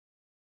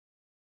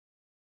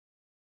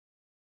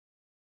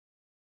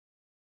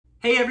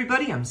Hey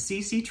everybody, I'm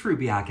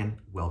Trubiak and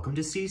welcome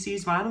to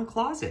CC's Vinyl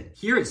Closet.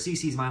 Here at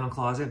CC's Vinyl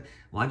Closet,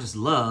 well, I just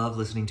love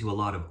listening to a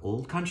lot of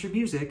old country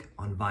music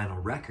on vinyl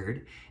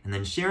record and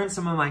then sharing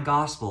some of my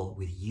gospel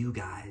with you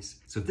guys.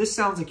 So if this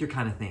sounds like your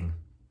kind of thing,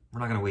 we're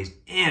not gonna waste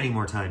any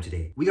more time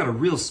today. We got a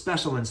real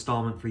special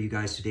installment for you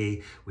guys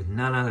today with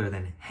none other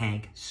than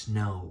Hank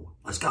Snow.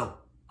 Let's go.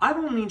 I've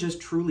only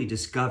just truly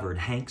discovered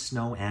Hank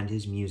Snow and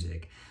his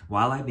music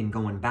while I've been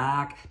going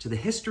back to the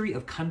history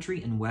of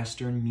country and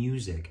western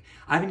music.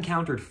 I've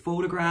encountered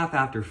photograph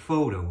after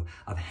photo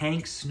of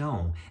Hank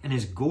Snow and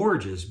his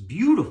gorgeous,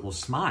 beautiful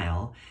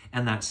smile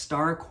and that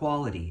star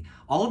quality.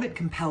 All of it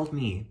compelled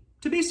me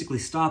to basically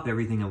stop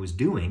everything I was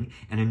doing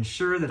and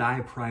ensure that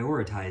I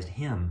prioritized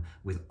him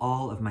with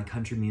all of my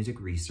country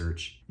music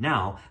research.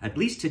 Now, at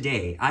least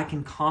today, I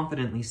can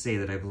confidently say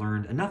that I've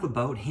learned enough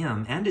about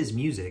him and his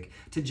music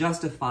to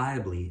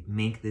justifiably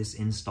make this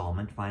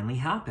installment finally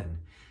happen.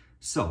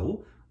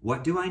 So,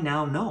 what do I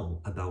now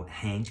know about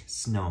Hank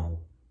Snow?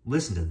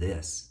 Listen to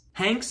this.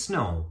 Hank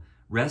Snow,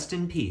 rest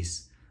in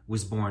peace,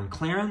 was born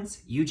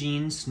Clarence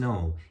Eugene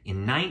Snow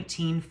in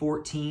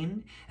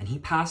 1914, and he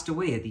passed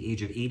away at the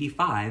age of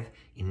 85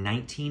 in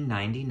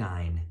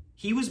 1999.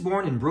 He was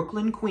born in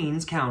Brooklyn,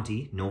 Queens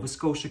County, Nova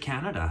Scotia,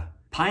 Canada.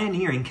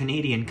 Pioneering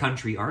Canadian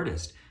country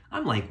artist.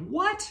 I'm like,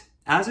 what?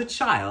 As a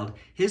child,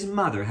 his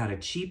mother had a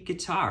cheap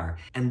guitar,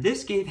 and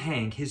this gave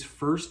Hank his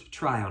first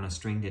try on a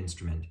stringed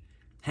instrument.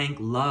 Hank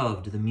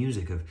loved the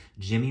music of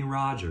Jimmie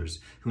Rodgers,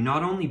 who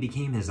not only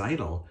became his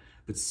idol,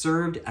 but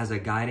served as a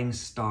guiding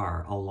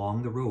star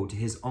along the road to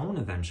his own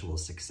eventual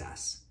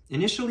success.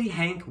 Initially,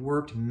 Hank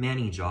worked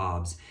many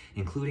jobs,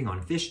 including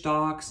on fish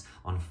docks,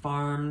 on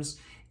farms,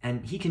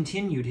 and he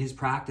continued his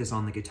practice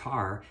on the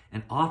guitar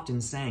and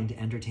often sang to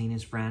entertain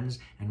his friends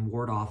and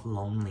ward off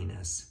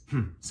loneliness.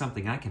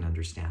 Something I can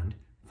understand.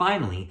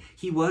 Finally,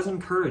 he was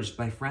encouraged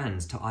by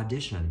friends to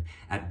audition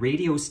at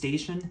radio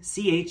station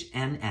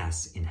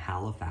CHNS in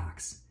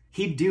Halifax.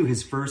 He'd do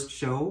his first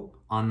show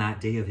on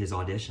that day of his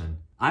audition.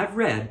 I've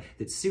read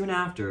that soon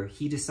after,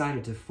 he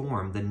decided to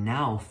form the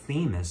now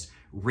famous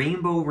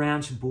Rainbow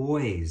Ranch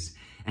Boys,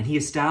 and he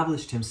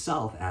established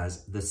himself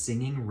as the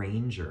Singing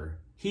Ranger.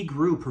 He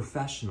grew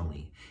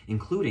professionally,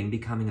 including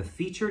becoming a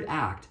featured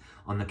act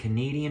on the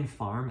Canadian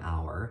Farm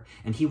Hour,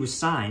 and he was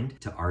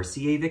signed to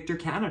RCA Victor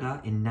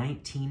Canada in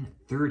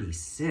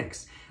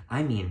 1936.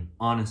 I mean,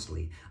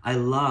 honestly, I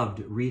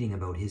loved reading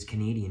about his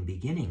Canadian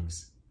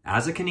beginnings.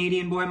 As a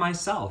Canadian boy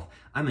myself,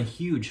 I'm a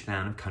huge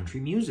fan of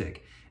country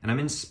music, and I'm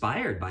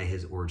inspired by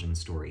his origin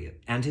story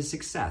and his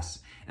success.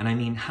 And I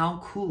mean, how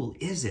cool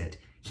is it?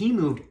 He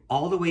moved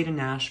all the way to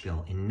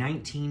Nashville in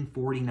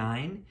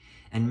 1949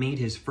 and made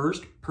his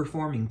first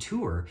performing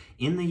tour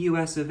in the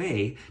US of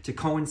A to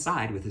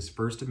coincide with his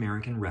first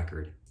American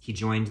record. He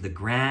joined the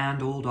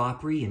Grand Ole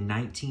Opry in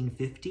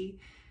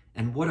 1950,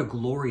 and what a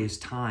glorious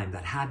time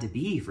that had to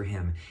be for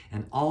him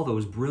and all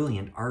those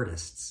brilliant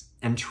artists.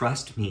 And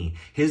trust me,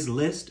 his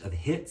list of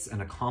hits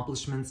and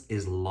accomplishments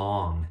is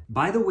long.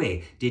 By the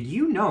way, did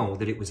you know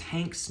that it was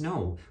Hank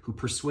Snow who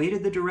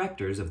persuaded the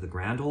directors of the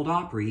Grand Ole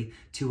Opry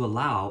to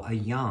allow a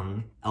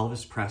young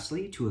Elvis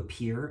Presley to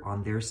appear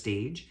on their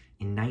stage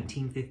in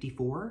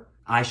 1954?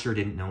 I sure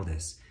didn't know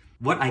this.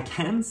 What I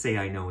can say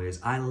I know is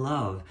I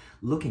love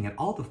looking at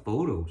all the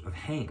photos of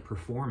Hank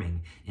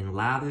performing in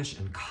lavish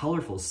and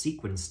colorful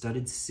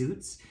sequin-studded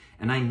suits,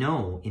 and I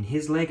know in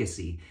his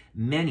legacy,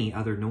 many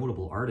other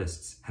notable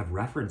artists have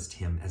referenced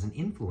him as an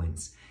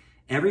influence.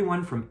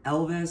 Everyone from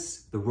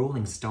Elvis, the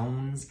Rolling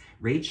Stones,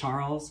 Ray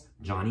Charles,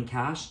 Johnny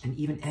Cash, and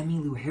even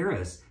Emmylou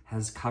Harris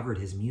has covered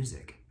his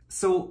music.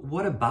 So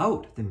what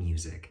about the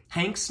music?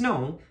 Hank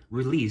Snow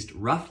released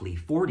roughly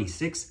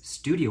 46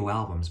 studio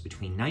albums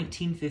between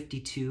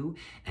 1952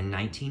 and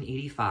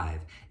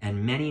 1985,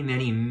 and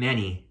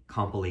many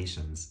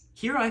compilations.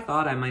 Here I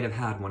thought I might have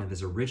had one of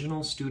his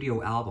original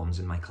studio albums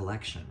in my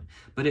collection,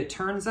 but it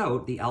turns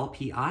out the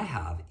LP I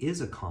have is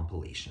a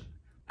compilation.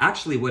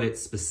 Actually, what it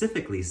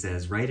specifically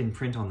says right in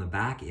print on the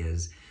back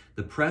is,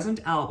 the present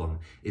album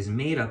is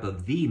made up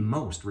of the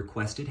most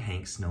requested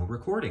Hank Snow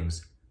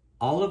recordings,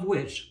 all of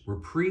which were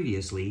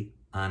previously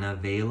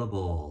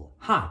unavailable.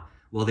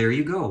 Well, there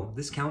you go.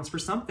 This counts for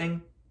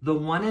something. The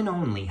one and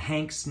only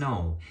Hank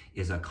Snow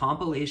is a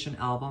compilation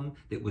album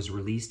that was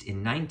released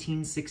in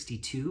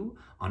 1962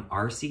 on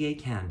RCA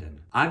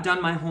Camden. I've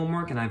done my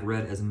homework and I've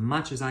read as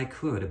much as I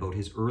could about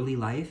his early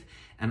life,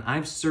 and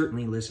I've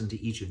certainly listened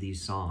to each of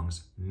these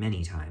songs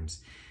many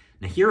times.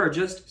 Now, here are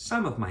just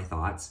some of my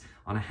thoughts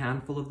on a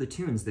handful of the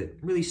tunes that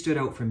really stood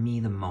out for me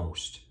the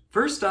most.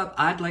 First up,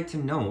 I'd like to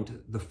note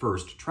the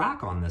first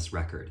track on this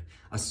record,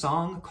 a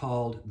song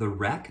called The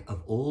Wreck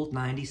of Old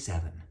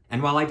 97.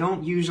 And while I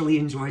don't usually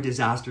enjoy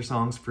disaster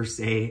songs per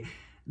se,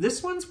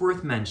 this one's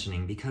worth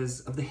mentioning because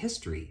of the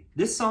history.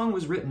 This song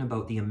was written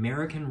about the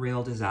American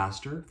rail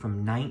disaster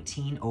from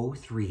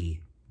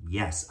 1903.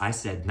 Yes, I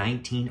said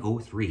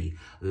 1903,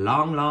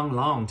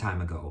 long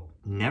time ago.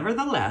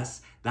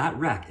 Nevertheless, that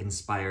wreck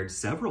inspired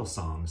several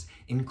songs,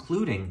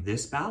 including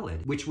this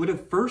ballad, which would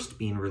have first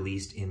been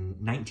released in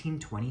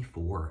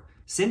 1924.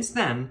 Since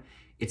then,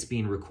 It's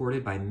been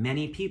recorded by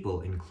many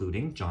people,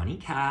 including Johnny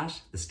Cash,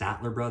 the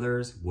Statler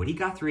Brothers, Woody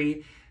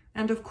Guthrie,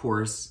 and of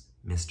course,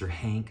 Mr.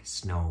 Hank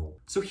Snow.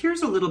 So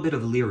here's a little bit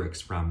of lyrics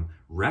from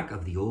Wreck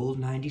of the Old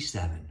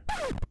 97.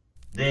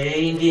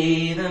 They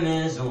gave him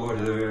his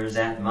orders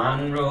at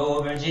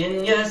Monroe,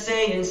 Virginia,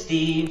 saying,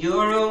 Steve,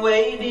 you're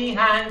way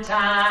behind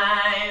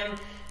time.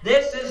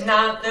 This is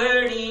not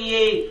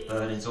 38,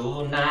 but it's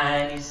old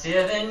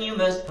 97. You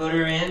must put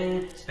her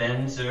in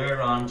Spencer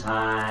on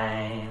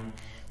time.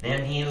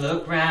 Then he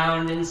looked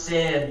round and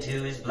said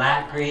to his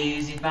black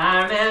crazy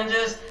fireman,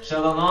 just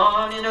shovel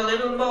on in a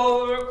little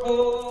more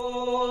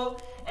coal.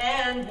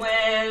 And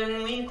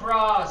when we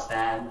cross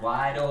that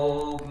White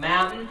Oak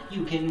Mountain,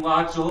 you can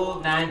watch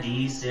old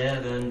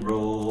 97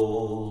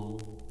 roll.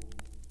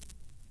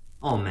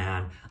 Oh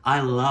man,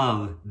 I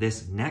love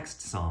this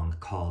next song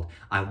called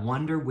I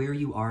Wonder Where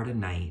You Are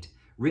Tonight,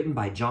 written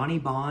by Johnny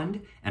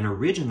Bond and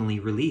originally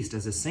released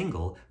as a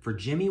single for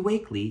Jimmy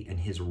Wakely and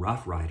his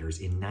Rough Riders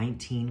in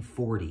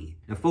 1940.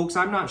 Now folks,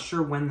 I'm not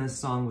sure when this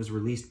song was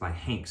released by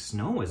Hank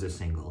Snow as a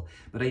single,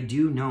 but I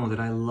do know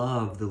that I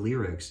love the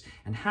lyrics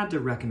and had to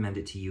recommend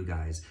it to you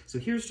guys. So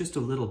here's just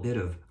a little bit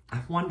of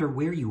I Wonder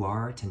Where You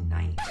Are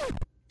Tonight.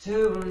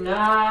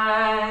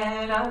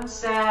 Tonight I'm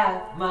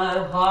sad,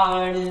 my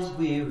heart is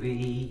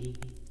weary,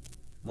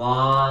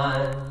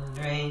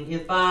 wondering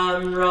if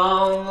I'm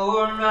wrong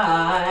or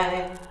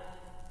right.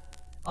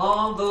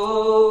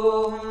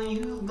 Although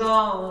you've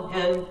gone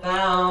and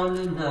found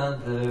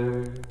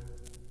another,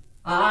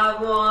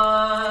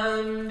 I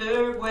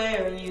wonder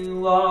where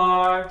you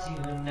are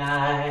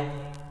tonight.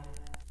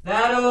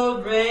 That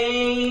old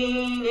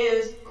rain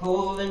is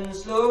cold and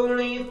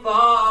slowly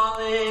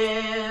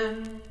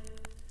falling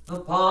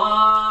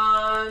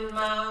upon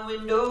my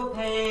window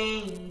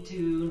pane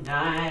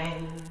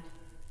tonight.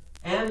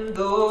 And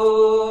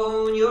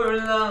though your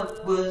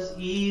love was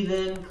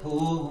even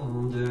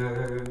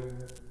colder,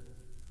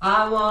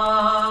 I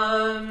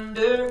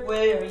wonder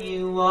where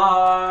you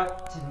are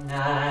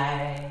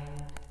tonight.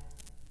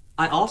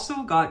 I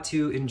also got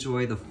to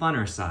enjoy the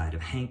funner side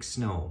of Hank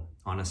Snow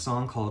on a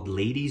song called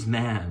Ladies'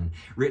 Man,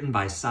 written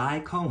by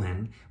Cy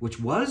Cohen, which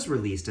was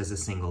released as a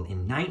single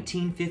in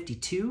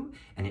 1952,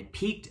 and it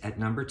peaked at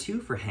number 2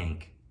 for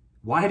Hank.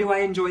 Why do I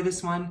enjoy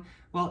this one?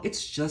 Well,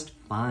 it's just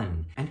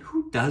fun. And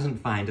who doesn't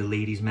find a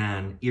ladies'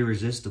 man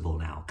irresistible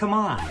now? Come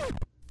on!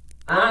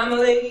 I'm a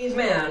ladies'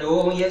 man,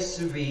 oh yes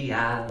sirree.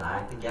 I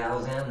like the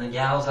gals and the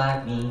gals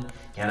like me.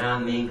 Can I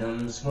make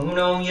them swoon?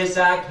 Oh yes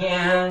I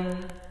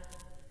can.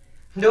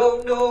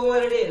 Don't know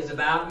what it is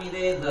about me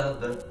they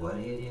love, but what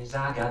it is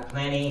I got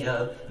plenty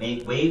of.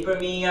 Make way for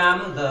me, I'm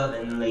a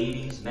loving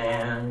ladies'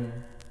 man.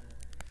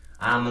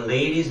 I'm a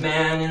ladies'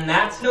 man and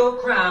that's no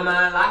crime.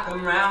 I like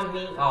 'em round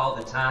me all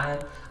the time.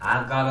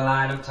 I've got a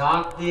line of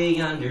talk they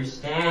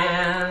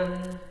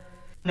understand.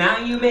 Now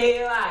you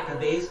may like a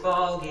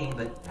baseball game,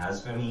 but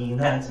as for me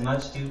that's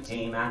much too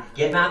tame. I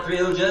get my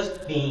thrill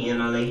just being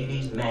a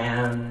ladies'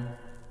 man.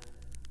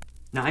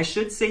 Now I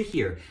should say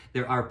here,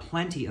 there are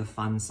plenty of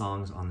fun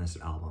songs on this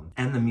album,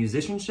 and the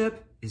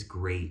musicianship is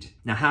great.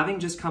 Now having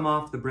just come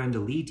off the Brenda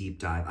Lee deep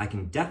dive, I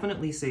can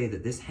definitely say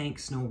that this Hank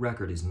Snow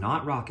record is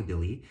not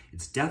rockabilly,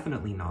 it's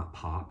definitely not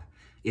pop.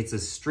 It's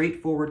as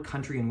straightforward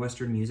country and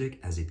western music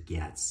as it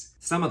gets.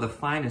 Some of the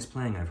finest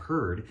playing I've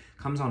heard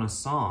comes on a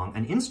song,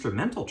 an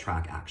instrumental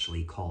track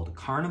actually, called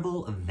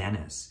Carnival of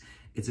Venice.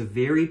 It's a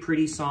very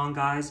pretty song,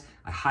 guys.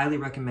 I highly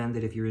recommend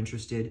that if you're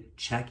interested,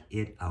 check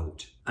it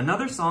out.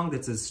 Another song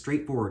that's as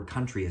straightforward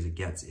country as it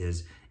gets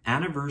is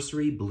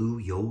Anniversary Blue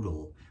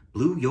Yodel.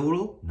 Blue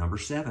Yodel, number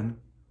 7,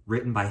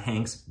 written by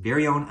Hank's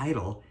very own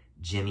idol,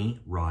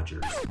 Jimmy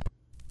Rogers.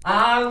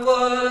 I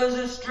was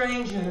a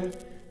stranger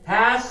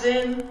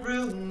passing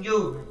through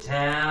your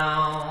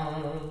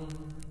town.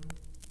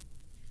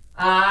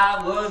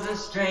 I was a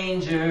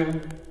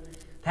stranger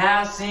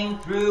passing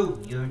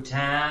through your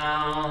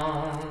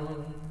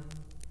town.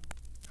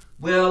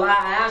 Well, I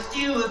asked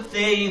you a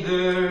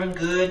favor,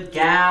 good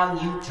gal,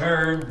 you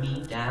turned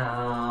me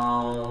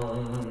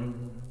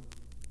down.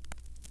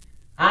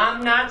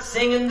 I'm not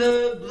singing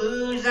the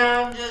blues,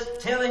 I'm just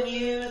telling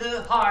you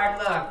the hard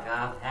luck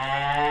I've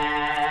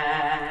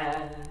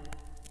had.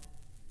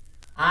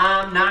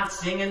 I'm not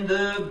singing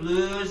the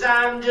blues,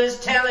 I'm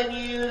just telling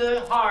you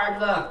the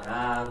hard luck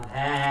I've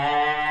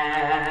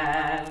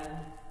had.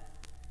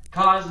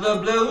 'Cause the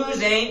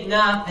blues ain't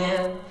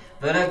nothing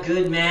but a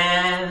good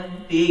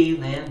man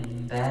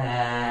feeling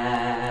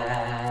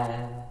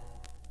bad.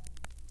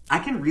 I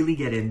can really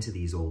get into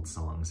these old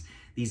songs,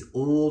 these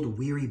old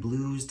weary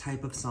blues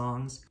type of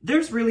songs.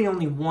 There's really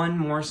only one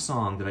more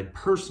song that I'd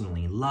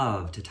personally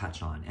love to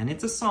touch on, and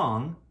it's a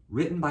song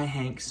written by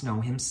Hank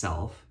Snow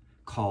himself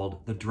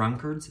called The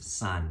Drunkard's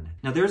Son.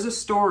 Now there's a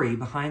story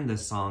behind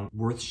this song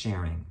worth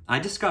sharing. I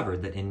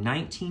discovered that in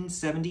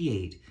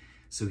 1978,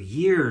 so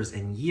years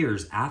and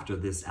years after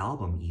this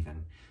album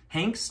even,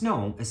 Hank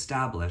Snow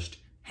established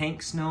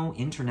Hank Snow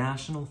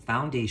International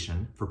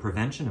Foundation for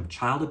Prevention of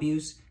Child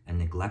Abuse and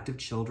Neglect of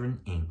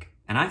Children, Inc.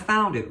 And I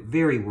found it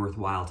very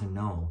worthwhile to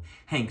know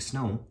Hank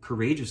Snow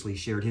courageously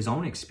shared his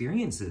own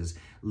experiences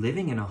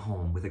living in a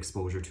home with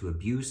exposure to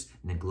abuse,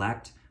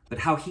 neglect, but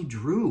how he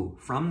drew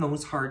from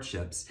those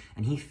hardships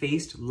and he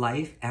faced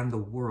life and the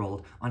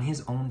world on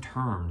his own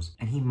terms,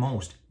 and he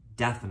most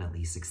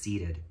definitely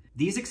succeeded.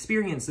 These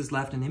experiences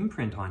left an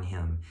imprint on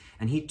him,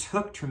 and he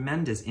took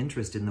tremendous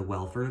interest in the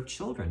welfare of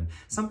children,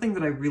 something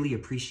that I really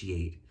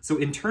appreciate. So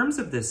in terms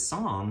of this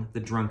song, The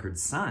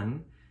Drunkard's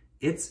Son,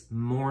 it's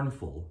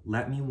mournful,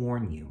 let me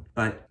warn you,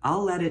 but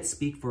I'll let it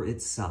speak for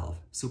itself.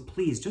 So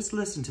please just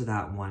listen to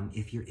that one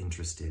if you're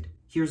interested.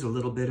 Here's a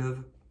little bit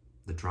of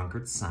The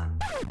Drunkard's Son.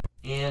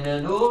 In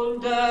an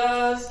old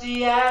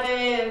dusty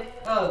attic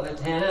of a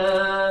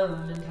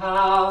tenement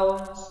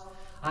house,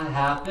 I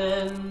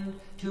happened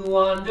to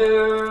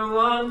wander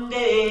one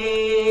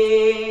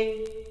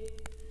day,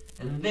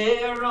 and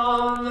there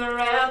on the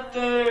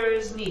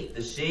rafters, 'neath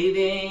the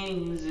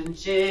shavings and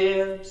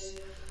chips,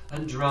 a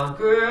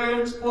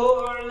drunkard's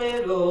poor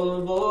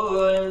little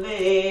boy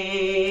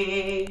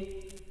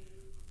lay.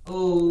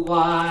 Oh,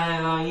 why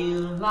are you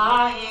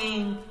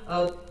lying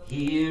up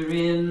here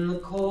in the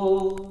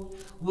cold?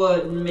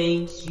 What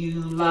makes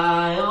you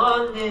lie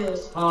on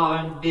this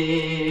hard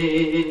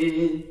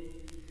bed?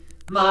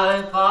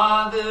 My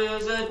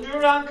father's a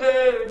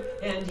drunkard,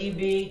 and he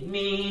beat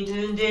me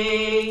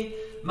today.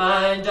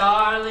 My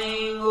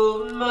darling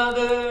old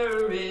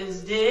mother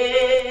is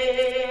dead.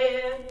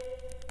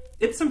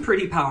 It's some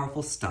pretty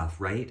powerful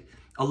stuff, right?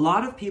 A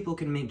lot of people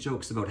can make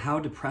jokes about how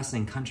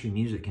depressing country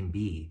music can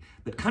be,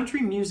 but country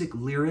music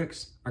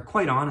lyrics are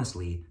quite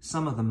honestly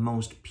some of the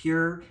most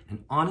pure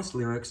and honest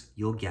lyrics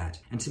you'll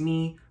get. And to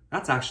me,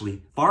 that's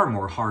actually far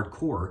more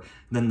hardcore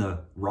than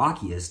the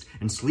rockiest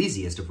and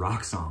sleaziest of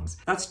rock songs.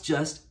 That's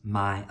just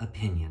my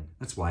opinion.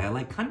 That's why I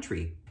like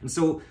country. And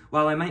so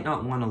while I might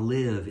not want to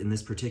live in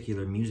this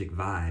particular music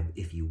vibe,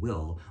 if you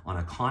will, on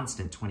a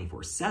constant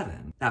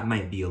 24/7, that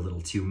might be a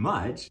little too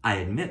much. I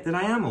admit that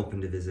I am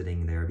open to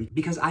visiting there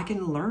because I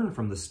can learn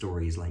from the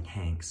stories like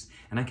Hank's,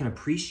 and I can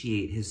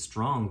appreciate his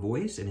strong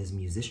voice and his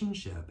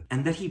musicianship,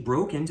 and that he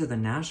broke into the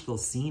Nashville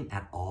scene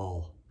at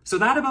all. So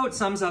that about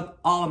sums up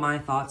all of my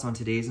thoughts on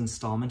today's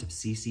installment of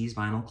CC's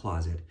Vinyl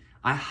Closet.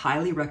 I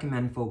highly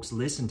recommend folks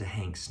listen to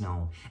Hank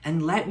Snow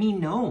and let me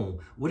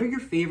know, what are your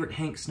favorite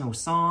Hank Snow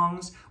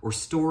songs or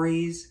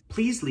stories?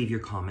 Please leave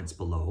your comments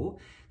below.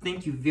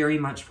 Thank you very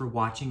much for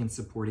watching and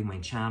supporting my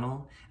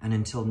channel. And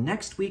until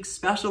next week's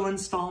special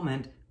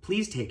installment,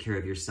 please take care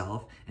of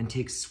yourself and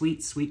take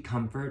sweet, sweet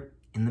comfort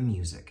in the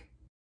music.